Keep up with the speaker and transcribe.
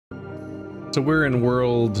So we're in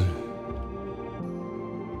world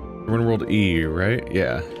E, right?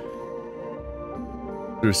 Yeah.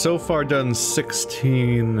 We've so far done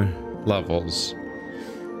 16 levels.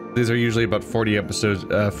 These are usually about 40 episodes,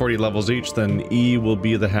 40 levels each, then E will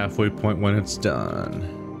be the halfway point when it's done.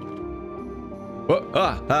 Whoa,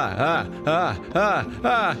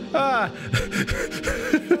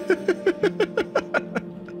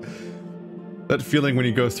 That feeling when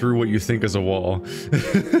you go through what you think is a wall.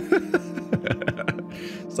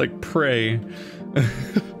 It's like prey.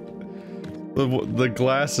 The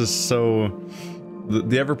glass is so...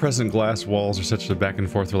 The ever-present glass walls are such a back and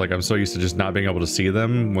forth where, like, I'm so used to just not being able to see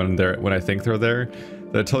them when I think they're there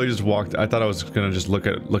that I totally just walked. I thought I was gonna just look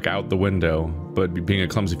out the window, but being a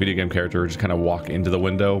clumsy video game character, just kind of walk into the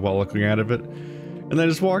window while looking out of it, and then I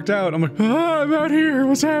just walked out. I'm like, ah, I'm out here.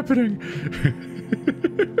 What's happening?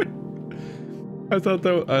 I thought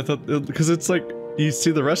because it's like you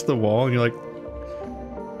see the rest of the wall and you're like,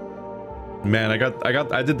 man, I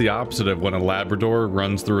did the opposite of when a Labrador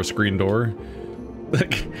runs through a screen door.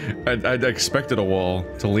 Like, I expected a wall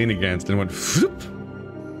to lean against and went whoop.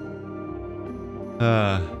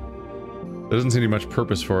 There doesn't seem to be much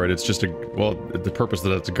purpose for it. It's just the purpose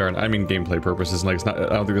that it's a guard. I mean, gameplay purposes. Like, it's not.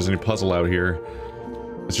 I don't think there's any puzzle out here.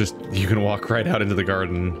 It's just you can walk right out into the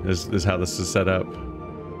garden. Is how this is set up.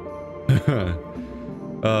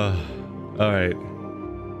 All right.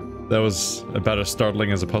 That was about as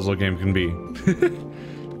startling as a puzzle game can be.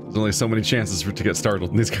 There's only so many chances to get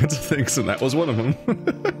startled in these kinds of things, and that was one of them.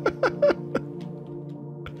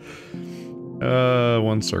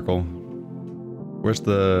 One circle. Where's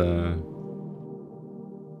the...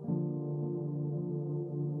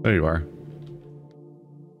 There you are.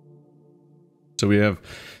 So we have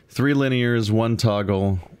 3 linears, 1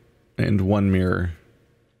 toggle, and 1 mirror.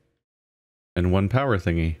 And 1 power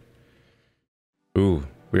thingy. Ooh,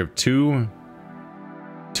 we have 2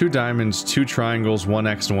 diamonds, 2 triangles, 1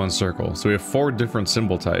 X, and 1 circle. So we have 4 different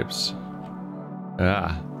symbol types.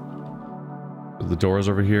 Ah. The doors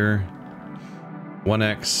over here. 1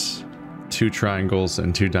 X, 2 triangles,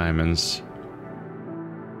 and 2 diamonds.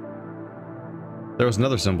 There was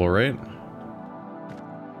another symbol, right?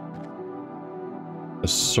 A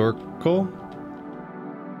circle?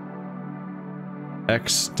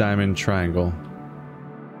 X, diamond, triangle.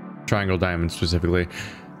 Triangle, diamond, specifically.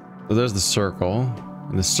 So there's the circle.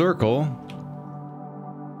 And the circle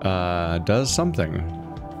does something.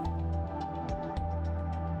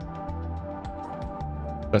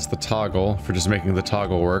 That's the toggle for just making the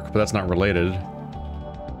toggle work, but that's not related.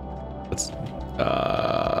 That's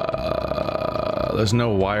there's no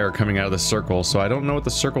wire coming out of the circle, so I don't know what the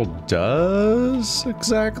circle does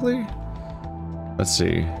exactly. Let's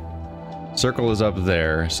see. Circle is up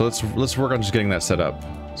there, so let's work on just getting that set up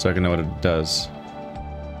so I can know what it does.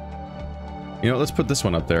 You know, let's put this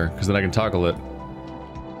one up there, because then I can toggle it.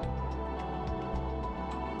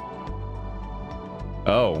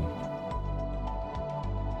 Oh.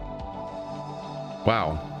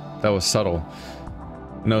 Wow. That was subtle.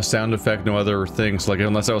 No sound effect, no other things. Like,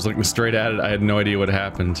 unless I was looking straight at it, I had no idea what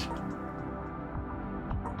happened.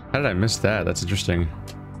 How did I miss that? That's interesting.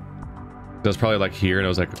 It was probably like here, and I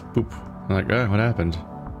was like, boop. I'm like, what happened?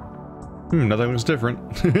 Nothing looks different.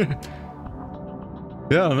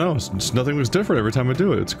 Yeah, I don't know. It's nothing looks different every time I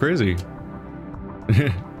do it. It's crazy.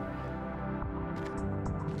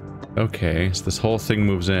 Okay, so this whole thing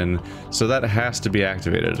moves in. So that has to be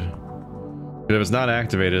activated. But if it's not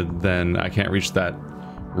activated, then I can't reach that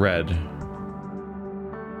red.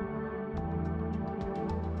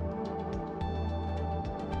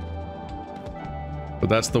 But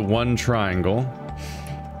that's the 1 triangle,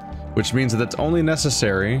 which means that it's only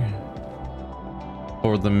necessary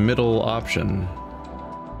for the middle option.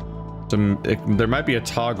 So there might be a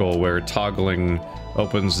toggle where toggling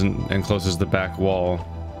opens and closes the back wall.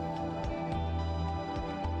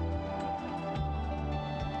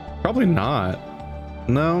 Probably not.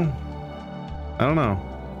 No, I don't know.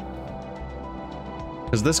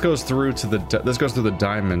 Because this goes through to the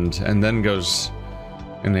diamond and then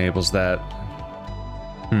enables that.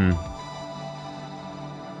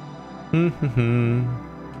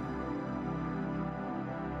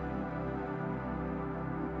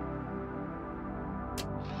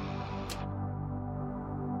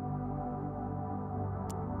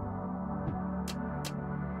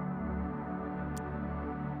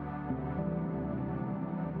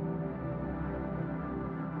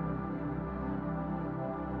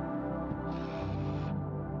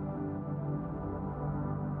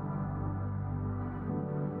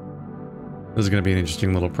 This is going to be an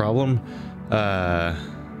interesting little problem.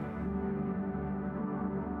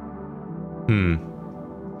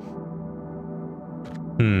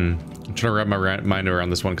 I'm trying to wrap my mind around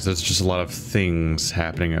this one because there's just a lot of things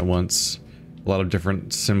happening at once. A lot of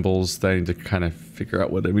different symbols that I need to kind of figure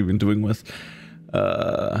out what we've been doing with.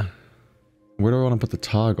 Where do I want to put the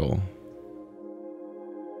toggle?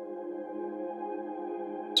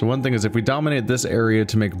 So one thing is if we dominate this area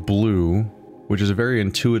to make blue, which is a very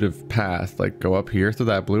intuitive path, like go up here through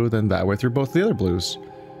that blue, then that way through both the other blues.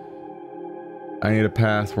 I need a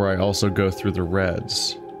path where I also go through the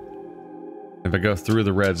reds. If I go through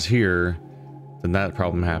the reds here, then that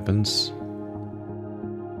problem happens.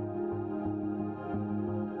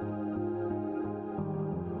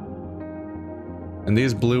 And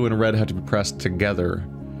these blue and red have to be pressed together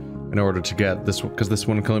in order to get this one, because this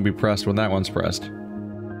one can only be pressed when that one's pressed.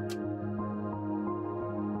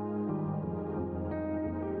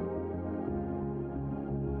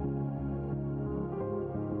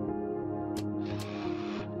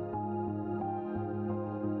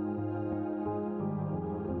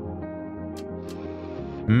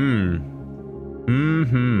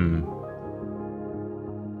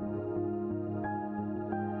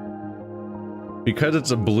 Because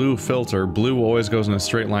it's a blue filter, blue always goes in a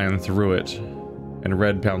straight line through it, and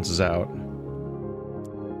red bounces out.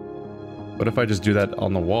 What if I just do that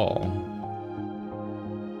on the wall?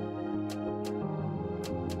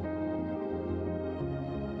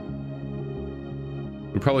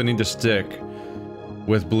 We probably need to stick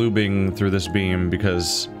with blue being through this beam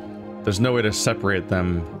because there's no way to separate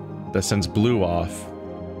them that sends blue off.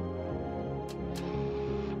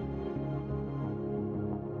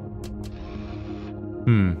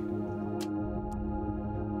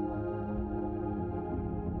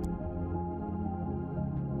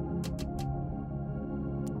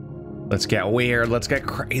 Let's get weird, let's get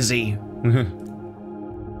crazy.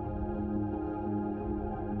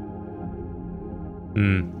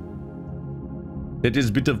 It is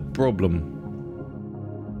a bit of problem.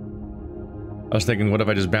 I was thinking, what if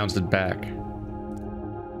I just bounced it back?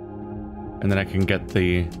 And then I can get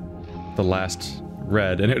the last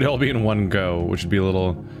red, and it would all be in one go, which would be a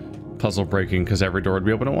little puzzle breaking because every door would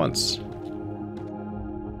be open at once.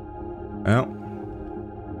 Well,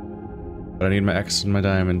 but I need my X and my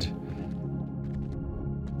diamond.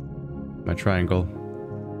 My triangle.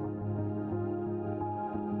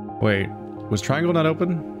 Wait, was triangle not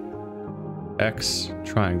open? X,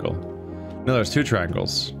 triangle. No, there's two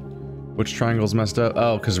triangles. Which triangle's messed up?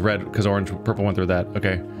 Oh, because purple went through that.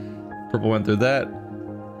 Okay. Purple went through that.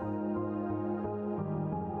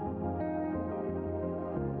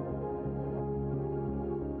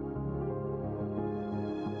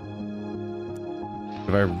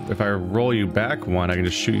 If I roll you back one, I can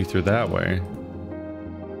just shoot you through that way.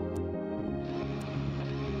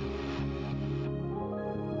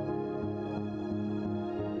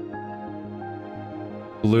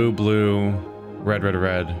 Blue, blue, red, red,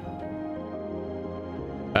 red.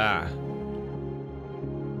 Ah.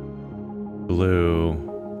 Blue.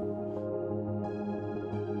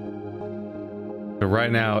 So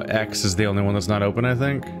right now, X is the only one that's not open, I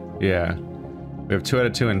think? Yeah. We have 2 out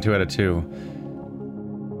of 2 and 2 out of 2.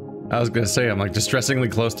 I was gonna say, I'm like distressingly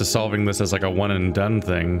close to solving this as like a one and done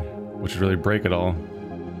thing, which would really break it all.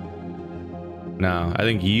 No, I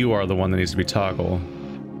think you are the one that needs to be toggle.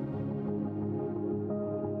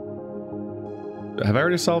 Have I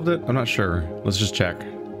already solved it? I'm not sure. Let's just check.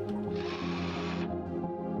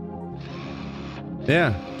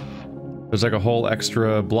 Yeah. There's like a whole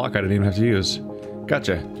extra block I didn't even have to use.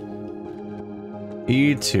 Gotcha.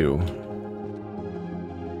 E2.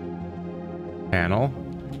 Panel.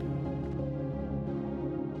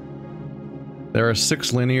 There are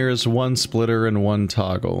 6 linears, 1 splitter, and 1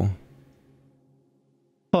 toggle.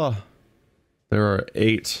 Huh. There are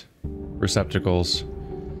 8 receptacles.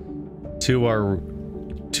 2 are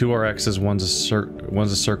X's, one's a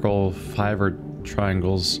circle, 5 are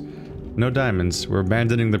triangles. No diamonds. We're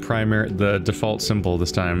abandoning the default symbol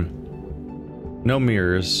this time. No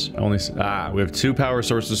mirrors. Only we have 2 power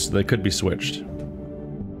sources, so they could be switched.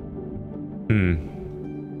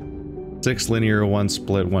 6 linear, 1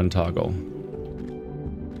 split, 1 toggle.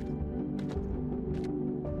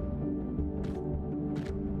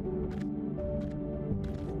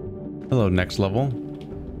 Hello, next level.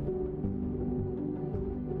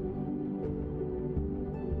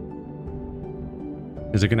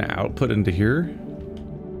 Is it gonna output into here?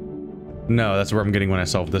 No, that's where I'm getting when I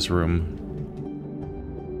solve this room.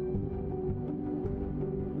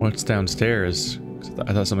 What's downstairs?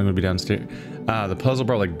 I thought something would be downstairs. Ah, the puzzle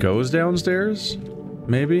bar like goes downstairs?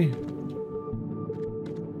 Maybe?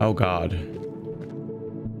 Oh god.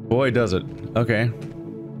 Boy, does it. Okay.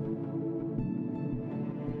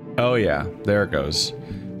 Oh yeah, there it goes.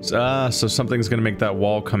 So something's gonna make that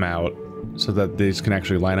wall come out so that these can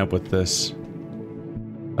actually line up with this.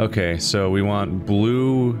 Okay, so we want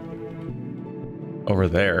blue over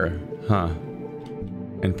there, huh?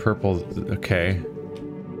 And purple, okay.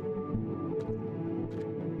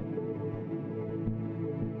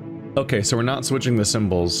 Okay, so we're not switching the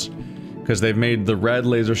symbols because they've made the red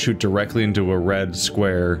laser shoot directly into a red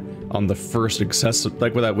square on the first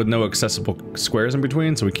with no accessible squares in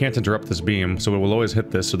between, so we can't interrupt this beam, so it will always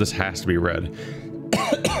hit this, so this has to be red.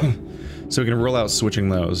 So we can roll out switching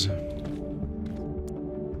those.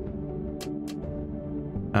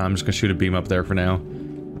 I'm just gonna shoot a beam up there for now.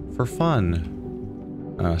 For fun.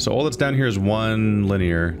 So all that's down here is one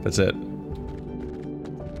linear, that's it.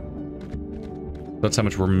 That's how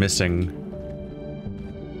much we're missing.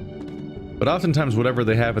 But oftentimes whatever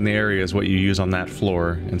they have in the area is what you use on that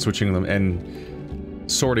floor, and switching them and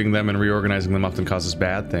sorting them and reorganizing them often causes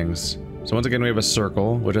bad things. So once again we have a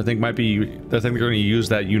circle, which I think might be, I think they're going to use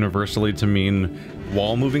that universally to mean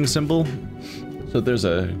wall moving symbol. So there's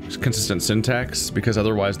a consistent syntax, because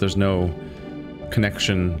otherwise there's no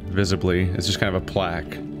connection visibly. It's just kind of a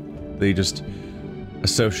plaque that you just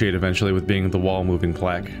associate eventually with being the wall moving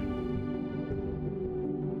plaque.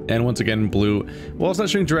 And once again, blue. Well, it's not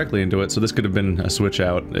shooting directly into it, so this could have been a switch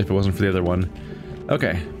out if it wasn't for the other one.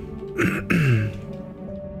 Okay.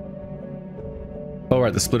 Oh,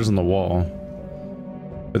 right, the splitter's on the wall.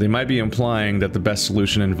 But they might be implying that the best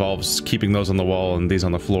solution involves keeping those on the wall and these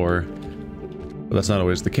on the floor. But that's not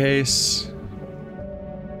always the case.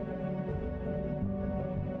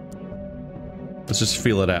 Let's just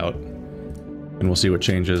feel it out, and we'll see what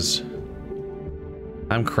changes.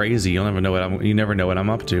 I'm crazy. You'll never know what you never know what I'm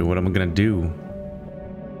up to, what I'm gonna do.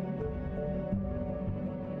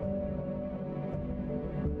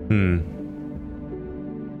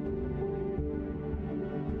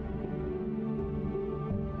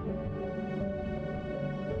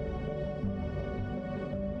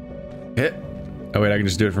 Hit. Oh wait, I can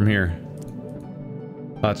just do it from here.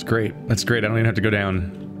 Oh, that's great. That's great. I don't even have to go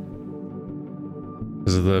down.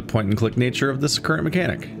 Because of the point and click nature of this current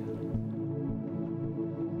mechanic.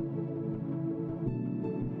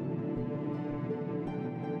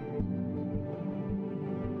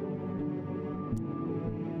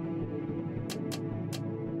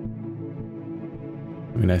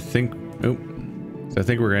 I mean, I think... Oh. So I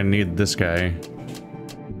think we're gonna need this guy.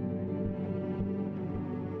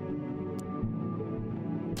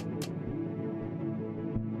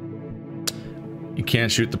 You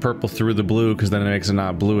can't shoot the purple through the blue because then it makes it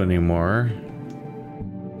not blue anymore.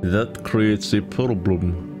 That creates a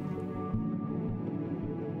problem.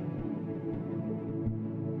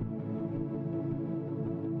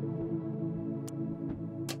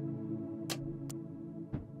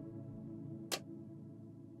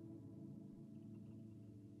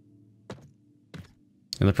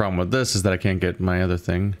 And the problem with this is that I can't get my other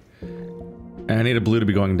thing. And I need a blue to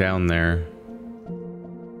be going down there.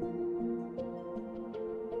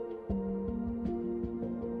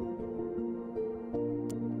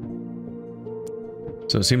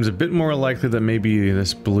 So it seems a bit more likely that maybe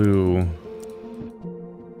this blue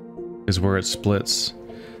is where it splits.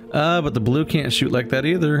 But the blue can't shoot like that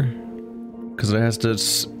either, because it has to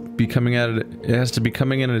be coming at it. It has to be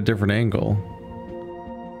coming in at a different angle.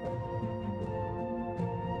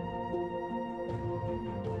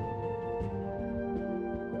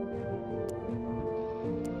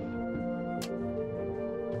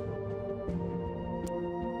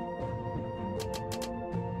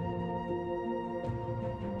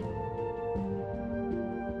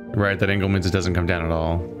 Right, that angle means it doesn't come down at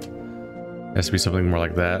all. It has to be something more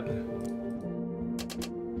like that.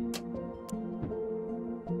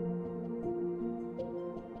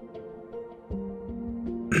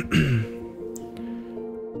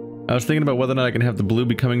 I was thinking about whether or not I can have the blue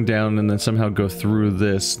be coming down and then somehow go through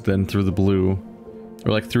this, then through the blue.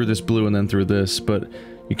 Or like through this blue and then through this, but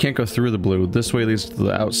you can't go through the blue. This way leads to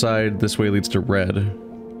the outside, this way leads to red.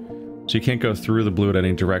 So you can't go through the blue at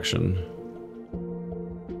any direction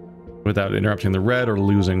without interrupting the red or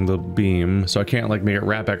losing the beam, so I can't like make it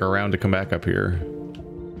wrap back around to come back up here.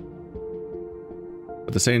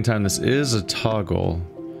 At the same time, this is a toggle,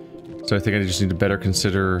 so I think I just need to better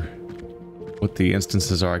consider what the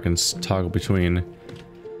instances are I can toggle between.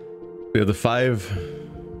 We have the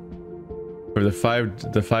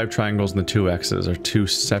five triangles and the two X's are two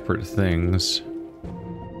separate things.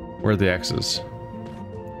 Where are the X's?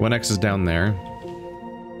 One X is down there.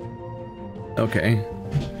 Okay.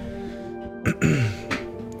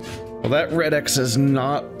 Well, that red X is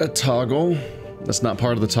not a toggle. That's not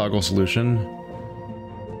part of the toggle solution.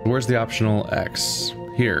 Where's the optional X?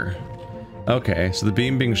 Here. Okay, so the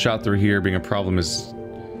beam being shot through here being a problem is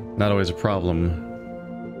not always a problem.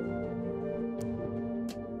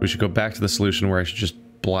 We should go back to the solution where I should just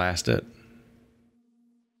blast it.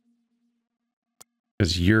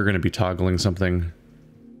 Because you're going to be toggling something.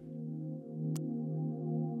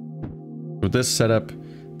 With this setup,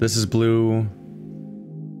 this is blue.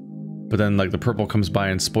 But then, like, the purple comes by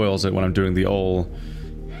and spoils it when I'm doing the old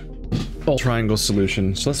triangle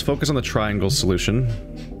solution. So let's focus on the triangle solution.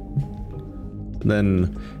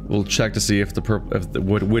 Then we'll check to see if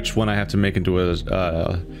which one I have to make into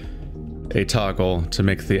a toggle to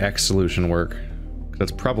make the X solution work.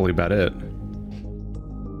 That's probably about it.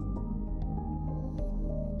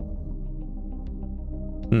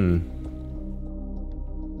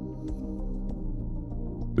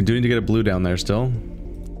 We do need to get a blue down there still.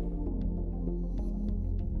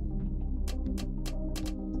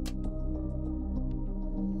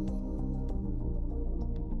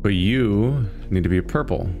 But you need to be a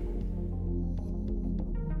purple.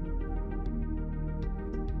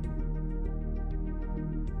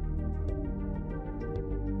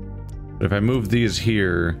 But if I move these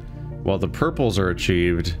here, while the purples are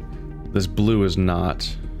achieved, this blue is not.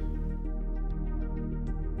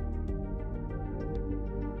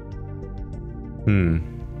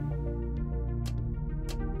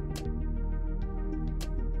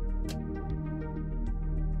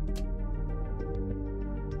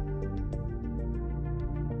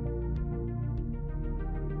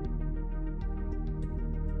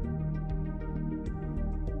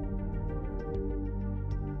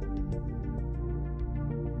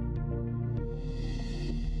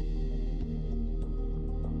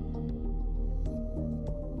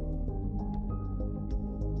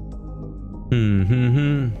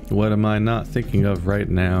 What am I not thinking of right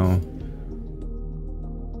now?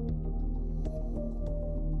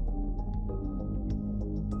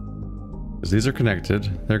 Because these are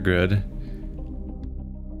connected. They're good.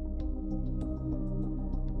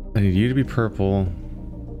 I need you to be purple.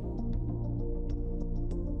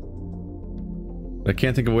 I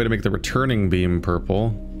can't think of a way to make the returning beam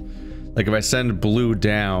purple. Like if I send blue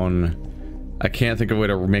down, I can't think of a way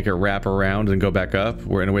to make it wrap around and go back up,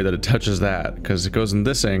 or in a way that it touches that, because it goes in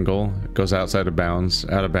this angle, it goes outside of bounds,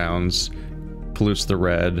 out of bounds, pollutes the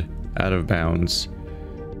red, out of bounds.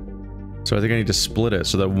 So I think I need to split it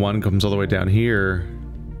so that one comes all the way down here,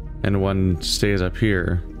 and one stays up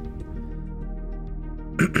here.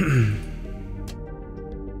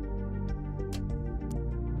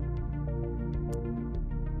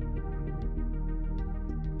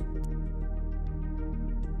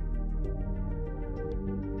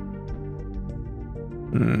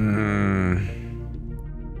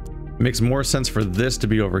 Makes more sense for this to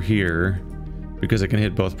be over here because it can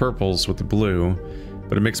hit both purples with the blue,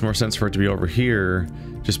 but it makes more sense for it to be over here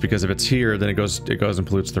just because if it's here, then it goes and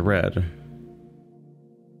pollutes the red.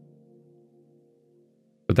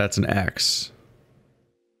 But that's an X.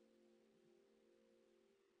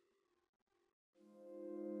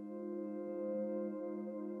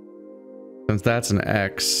 Since that's an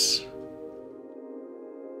X,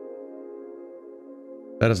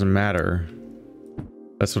 that doesn't matter.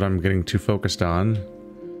 That's what I'm getting too focused on.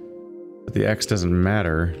 But the X doesn't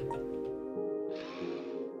matter.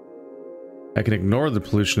 I can ignore the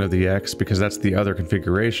pollution of the X because that's the other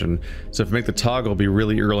configuration. So if I make the toggle be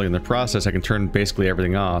really early in the process, I can turn basically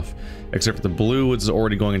everything off. Except for the blue is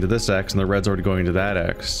already going into this X and the red's already going into that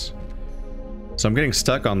X. So I'm getting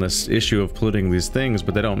stuck on this issue of polluting these things,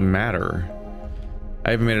 but they don't matter.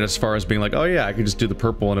 I even made it as far as being like, oh yeah, I can just do the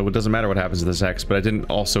purple and it doesn't matter what happens to this X, but I didn't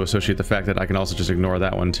also associate the fact that I can also just ignore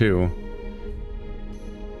that one too.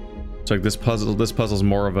 So like this puzzle's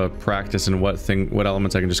more of a practice in what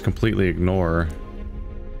elements I can just completely ignore.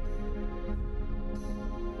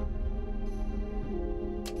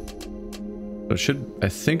 But I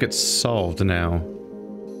think it's solved now.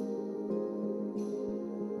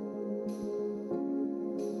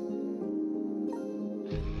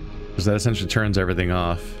 Because that essentially turns everything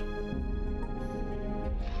off.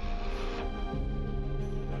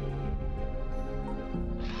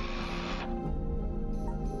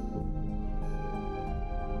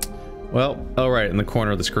 Well, oh right, in the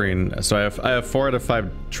corner of the screen. So I have 4 out of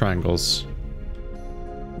 5 triangles.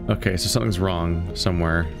 Okay, so something's wrong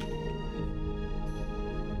somewhere.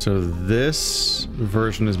 So this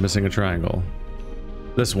version is missing a triangle.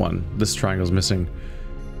 This triangle's missing.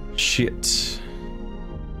 Shit.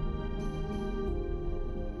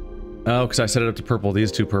 Oh, because I set it up to purple.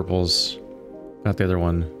 These 2 purples. Not the other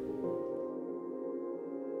one.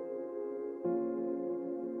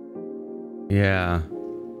 Yeah.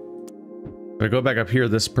 If I go back up here,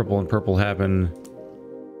 this purple and purple happen.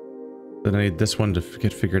 Then I need this one to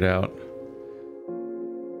get figured out.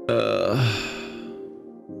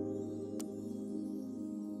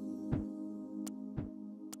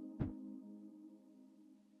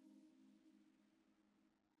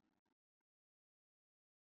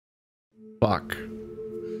 Fuck.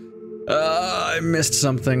 I missed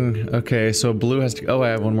something. Okay, so blue has to... Oh, I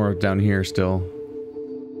have one more down here still.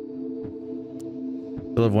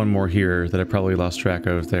 Still have one more here that I probably lost track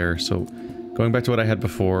of there. So going back to what I had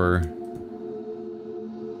before...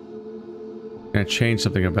 I'm gonna change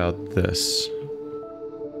something about this.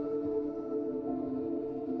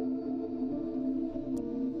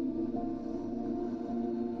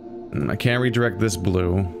 I can't redirect this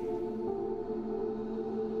blue.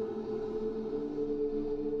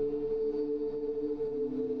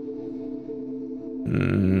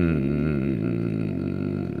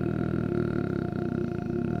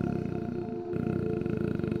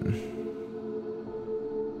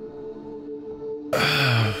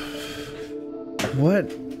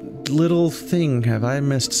 What little thing have I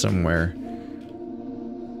missed somewhere?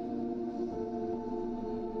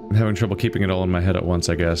 I'm having trouble keeping it all in my head at once,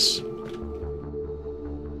 I guess.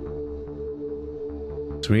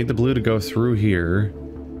 So we need the blue to go through here.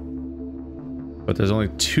 But there's only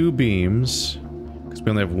 2 beams. Because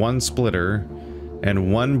we only have 1 splitter.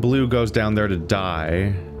 And 1 blue goes down there to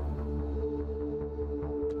die.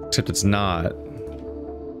 Except it's not.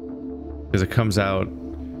 Because it comes out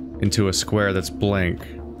into a square that's blank.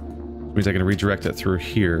 Which means I can redirect it through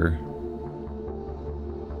here.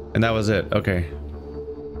 And that was it. Okay.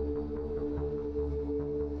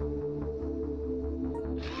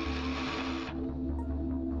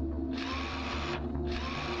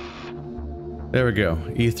 There we go.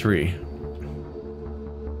 E3.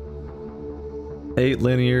 8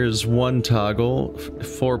 linears, 1 toggle,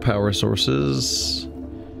 4 power sources,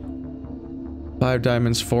 5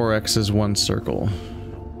 diamonds, 4 X's, 1 circle.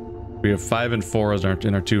 We have 5 and 4 as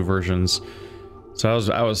in our 2 versions. So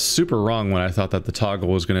I was super wrong when I thought that the toggle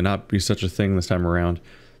was going to not be such a thing this time around.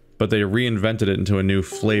 But they reinvented it into a new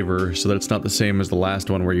flavor so that it's not the same as the last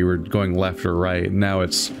one where you were going left or right. Now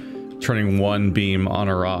it's turning 1 beam on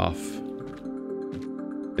or off.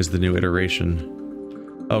 Is the new iteration.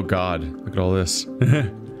 Oh god, look at all this.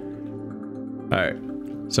 Alright,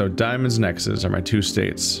 so diamonds and X's are my 2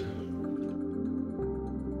 states.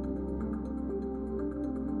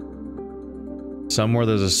 Somewhere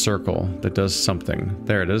there's a circle that does something.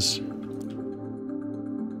 There it is.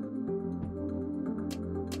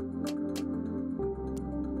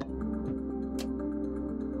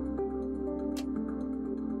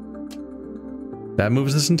 That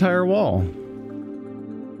moves this entire wall.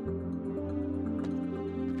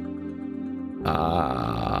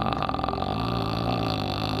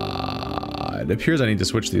 It appears I need to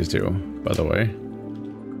switch these 2, by the way.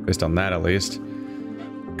 Based on that, at least.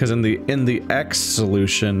 Because in the X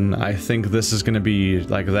solution, I think this is going to be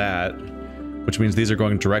like that. Which means these are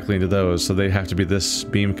going directly into those, so they have to be this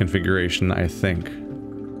beam configuration, I think.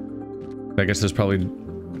 I guess there's probably...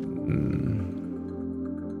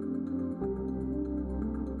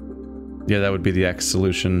 Yeah, that would be the X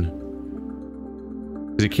solution.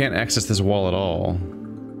 Because you can't access this wall at all.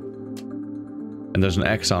 And there's an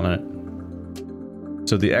X on it.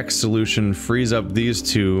 So the X solution frees up these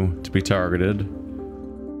 2 to be targeted,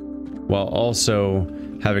 while also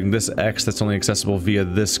having this X that's only accessible via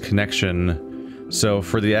this connection. So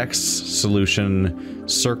for the X solution,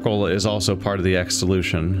 circle is also part of the X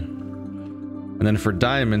solution. And then for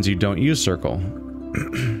diamonds, you don't use circle.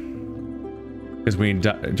 Because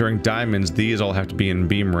during diamonds, these all have to be in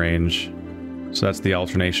beam range. So that's the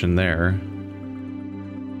alternation there.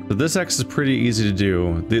 So this X is pretty easy to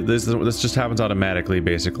do. This just happens automatically,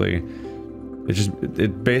 basically.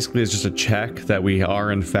 It basically is just a check that we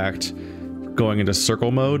are, in fact, going into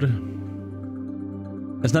circle mode.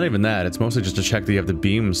 It's not even that. It's mostly just a check that you have the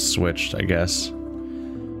beams switched, I guess.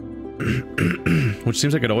 Which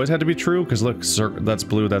seems like it always had to be true, because look, that's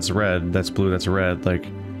blue, that's red, that's blue, that's red. Like,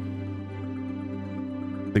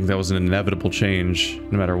 I think that was an inevitable change,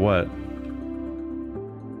 no matter what.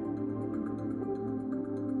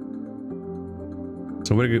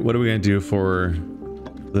 So what are we gonna do for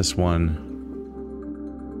this one?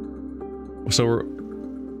 So we're...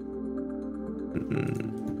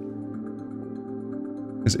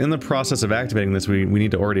 Because in the process of activating this, we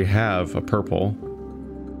need to already have a purple.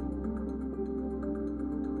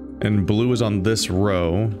 And blue is on this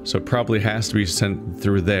row, so it probably has to be sent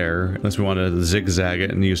through there, unless we want to zigzag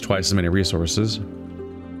it and use twice as many resources.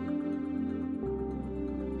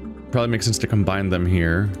 Probably makes sense to combine them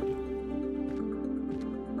here.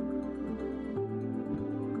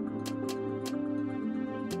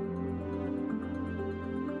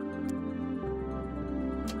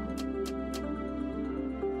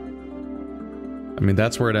 I mean,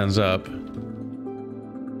 that's where it ends up.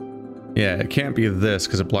 Yeah, it can't be this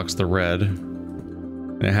because it blocks the red.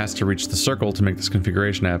 And it has to reach the circle to make this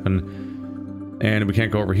configuration happen. And we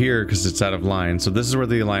can't go over here because it's out of line. So this is where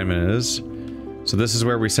the alignment is. So this is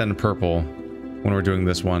where we send purple when we're doing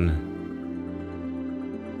this one.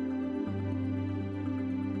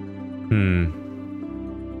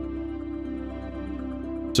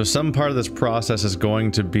 So some part of this process is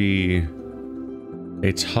going to be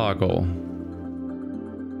a toggle.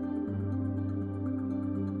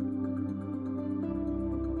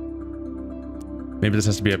 Maybe this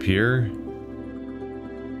has to be up here.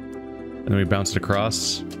 And then we bounce it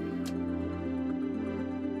across.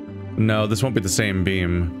 No, this won't be the same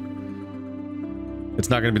beam. It's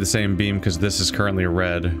not going to be the same beam because this is currently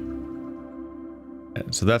red.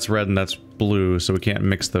 So that's red and that's blue, so we can't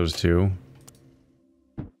mix those two.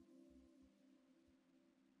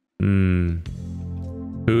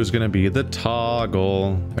 Who's gonna be the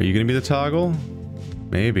toggle? Are you gonna be the toggle?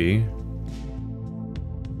 Maybe.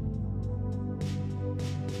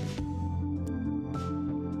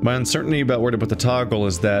 My uncertainty about where to put the toggle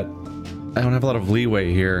is that I don't have a lot of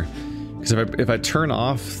leeway here. Because if I turn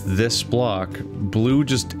off this block, blue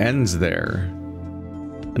just ends there.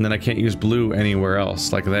 And then I can't use blue anywhere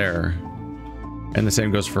else, like there. And the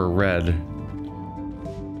same goes for red.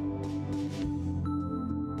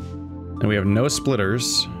 And we have no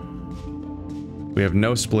splitters. We have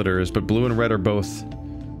no splitters, but blue and red are both...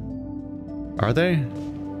 Are they?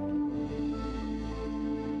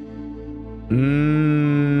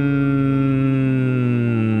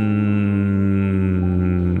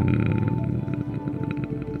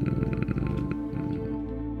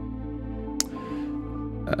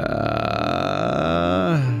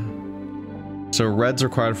 So red's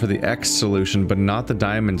required for the X solution, but not the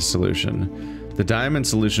diamond solution. The diamond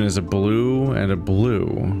solution is a blue and a blue.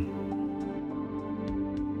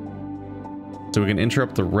 So we can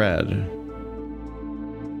interrupt the red.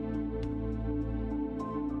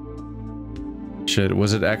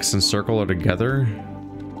 Was it X and circle are together?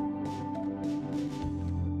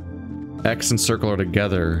 X and circle are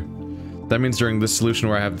together. That means during this solution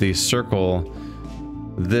where I have the circle,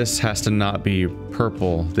 this has to not be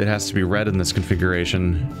purple. It has to be red in this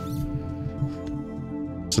configuration.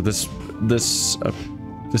 So this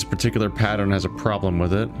particular pattern has a problem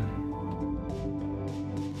with it.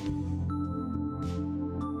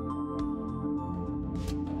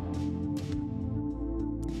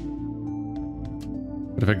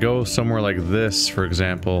 But if I go somewhere like this, for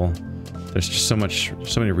example, there's just so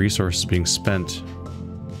many resources being spent.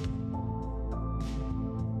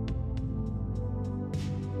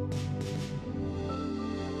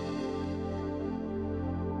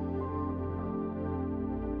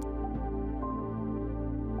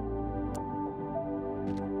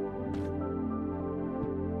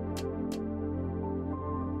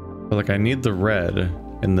 But like I need the red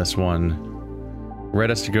in this one. Red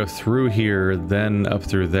has to go through here, then up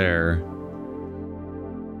through there.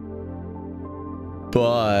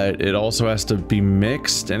 But it also has to be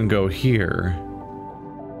mixed and go here.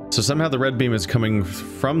 So somehow the red beam is coming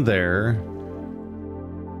from there.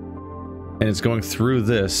 And it's going through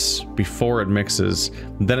this before it mixes.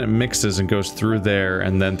 Then it mixes and goes through there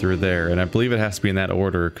and then through there. And I believe it has to be in that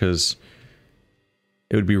order because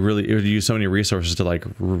it would use so many resources to like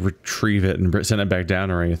retrieve it and send it back down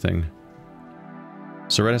or anything.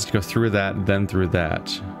 So red has to go through that, then through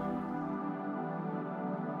that.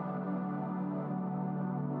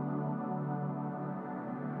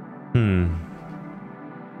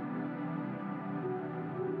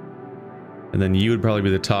 And then you would probably be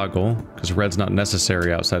the toggle, because red's not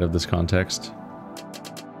necessary outside of this context.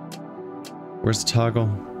 Where's the toggle?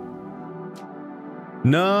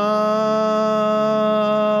 No,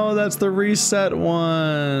 that's the reset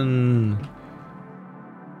one.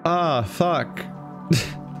 Ah, fuck.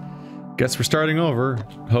 Guess we're starting over.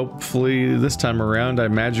 Hopefully this time around I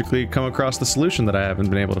magically come across the solution that I haven't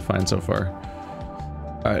been able to find so far.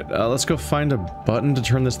 Alright, let's go find a button to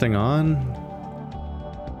turn this thing on.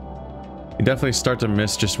 You definitely start to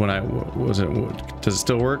miss just when does it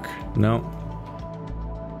still work? No.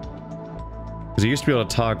 Because you used to be able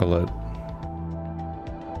to toggle it.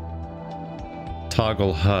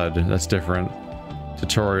 Toggle HUD, that's different.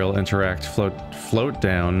 Tutorial, interact, float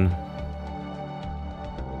down.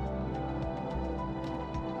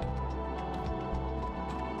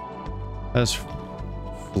 Let's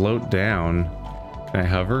float down. Can I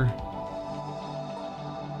hover?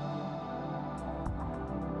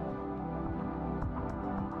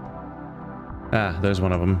 Ah, there's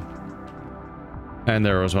one of them. And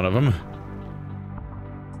there was one of them.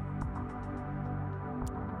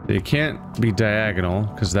 They can't be diagonal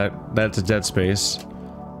because that's a dead space.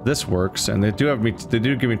 This works, and they do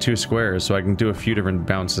give me 2 squares, so I can do a few different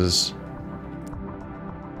bounces.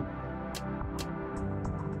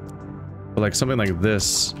 But like something like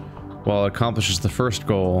this, while it accomplishes the first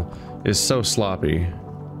goal, is so sloppy.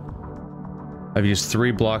 I've used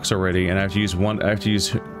 3 blocks already, and I have to use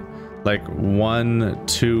like 1,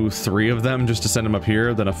 2, 3 of them just to send them up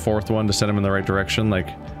here, then a 4th one to send them in the right direction. Like,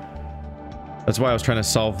 that's why I was trying to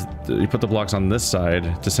solve. You put the blocks on this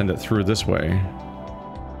side to send it through this way.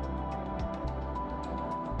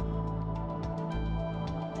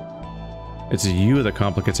 It's you that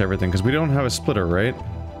complicates everything because we don't have a splitter, right?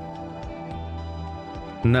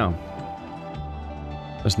 No.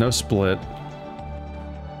 There's no split,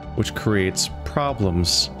 which creates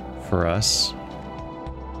problems for us.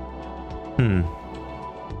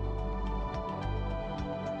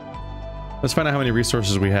 Let's find out how many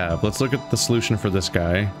resources we have. Let's look at the solution for this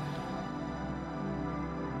guy.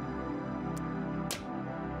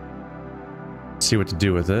 See what to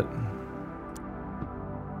do with it.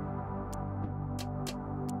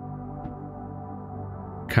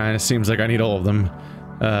 Kind of seems like I need all of them.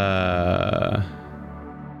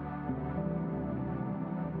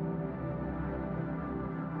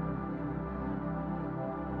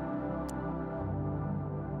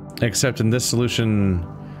 Except in this solution,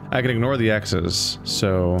 I can ignore the X's,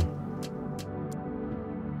 so...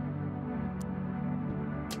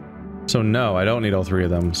 So no, I don't need all 3 of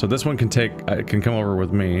them. So this one can come over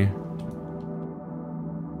with me.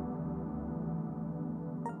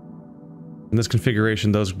 In this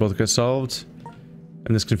configuration, those both get solved.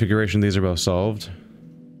 In this configuration, these are both solved.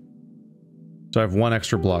 So I have 1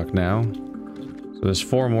 extra block now. So there's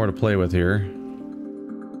 4 more to play with here.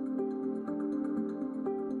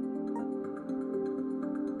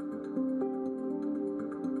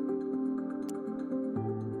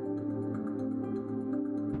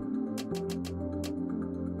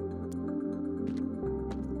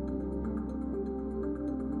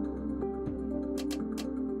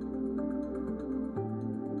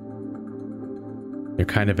 You're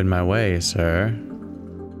kind of in my way, sir.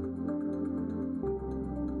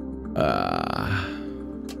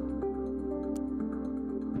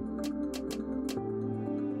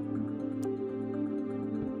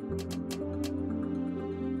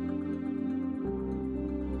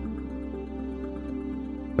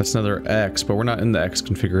 That's another X, but we're not in the X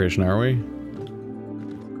configuration, are we?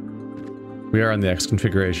 We are in the X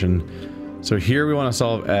configuration. So here we want to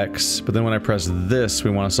solve X, but then when I press this, we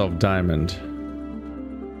want to solve diamond.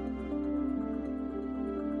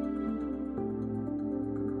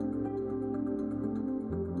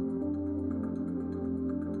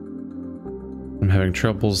 I'm having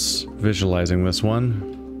troubles visualizing this one.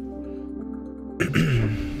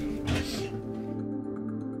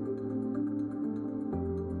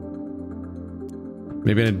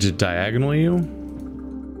 Maybe I need to diagonal you?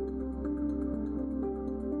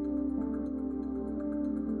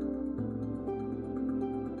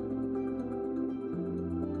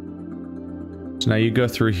 So now you go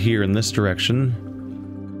through here in this direction.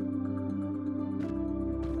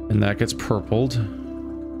 And that gets purpled.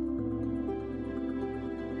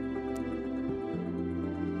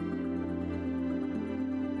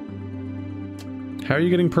 How are you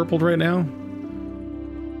getting purpled right now?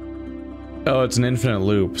 Oh, it's an infinite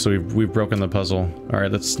loop, so we've broken the puzzle.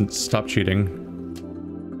 Alright, let's stop cheating.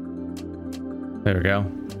 There we go.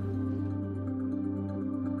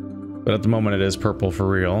 But at the moment it is purple for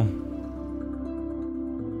real.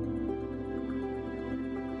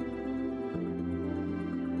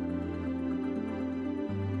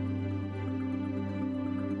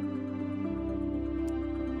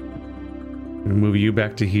 Move you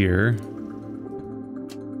back to here.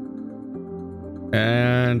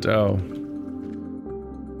 And, oh.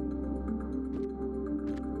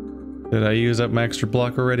 Did I use up my extra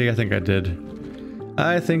block already? I think I did.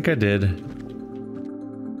 I think I did.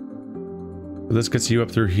 This gets you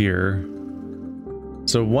up through here.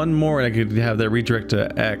 So 1 more and I could have that redirect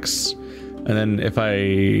to X. And then if I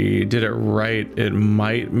did it right, it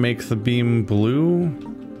might make the beam blue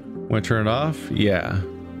when I turn it off. Yeah.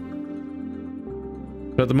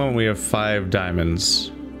 But at the moment we have 5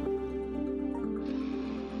 diamonds.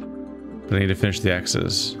 But I need to finish the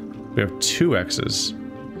X's. We have 2 X's.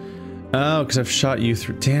 Oh, because I've shot you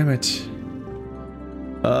through. Damn it.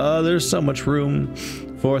 There's so much room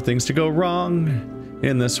for things to go wrong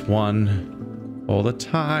in this one all the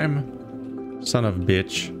time. Son of a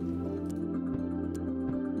bitch.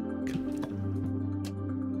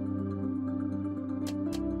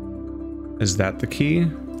 Is that the key?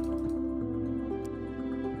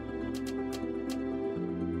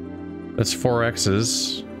 That's 4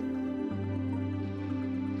 X's.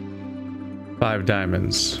 5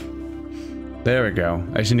 diamonds. There we go.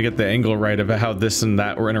 I just need to get the angle right about how this and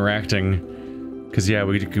that were interacting. Because yeah,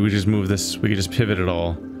 we just move this. We could just pivot it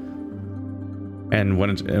all. And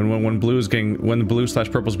when when the blue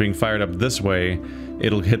slash purple is being fired up this way,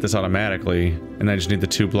 it'll hit this automatically. And I just need the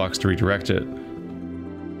 2 blocks to redirect it.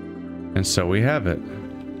 And so we have it.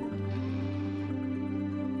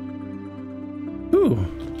 Ooh.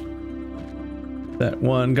 That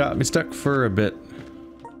one got me stuck for a bit.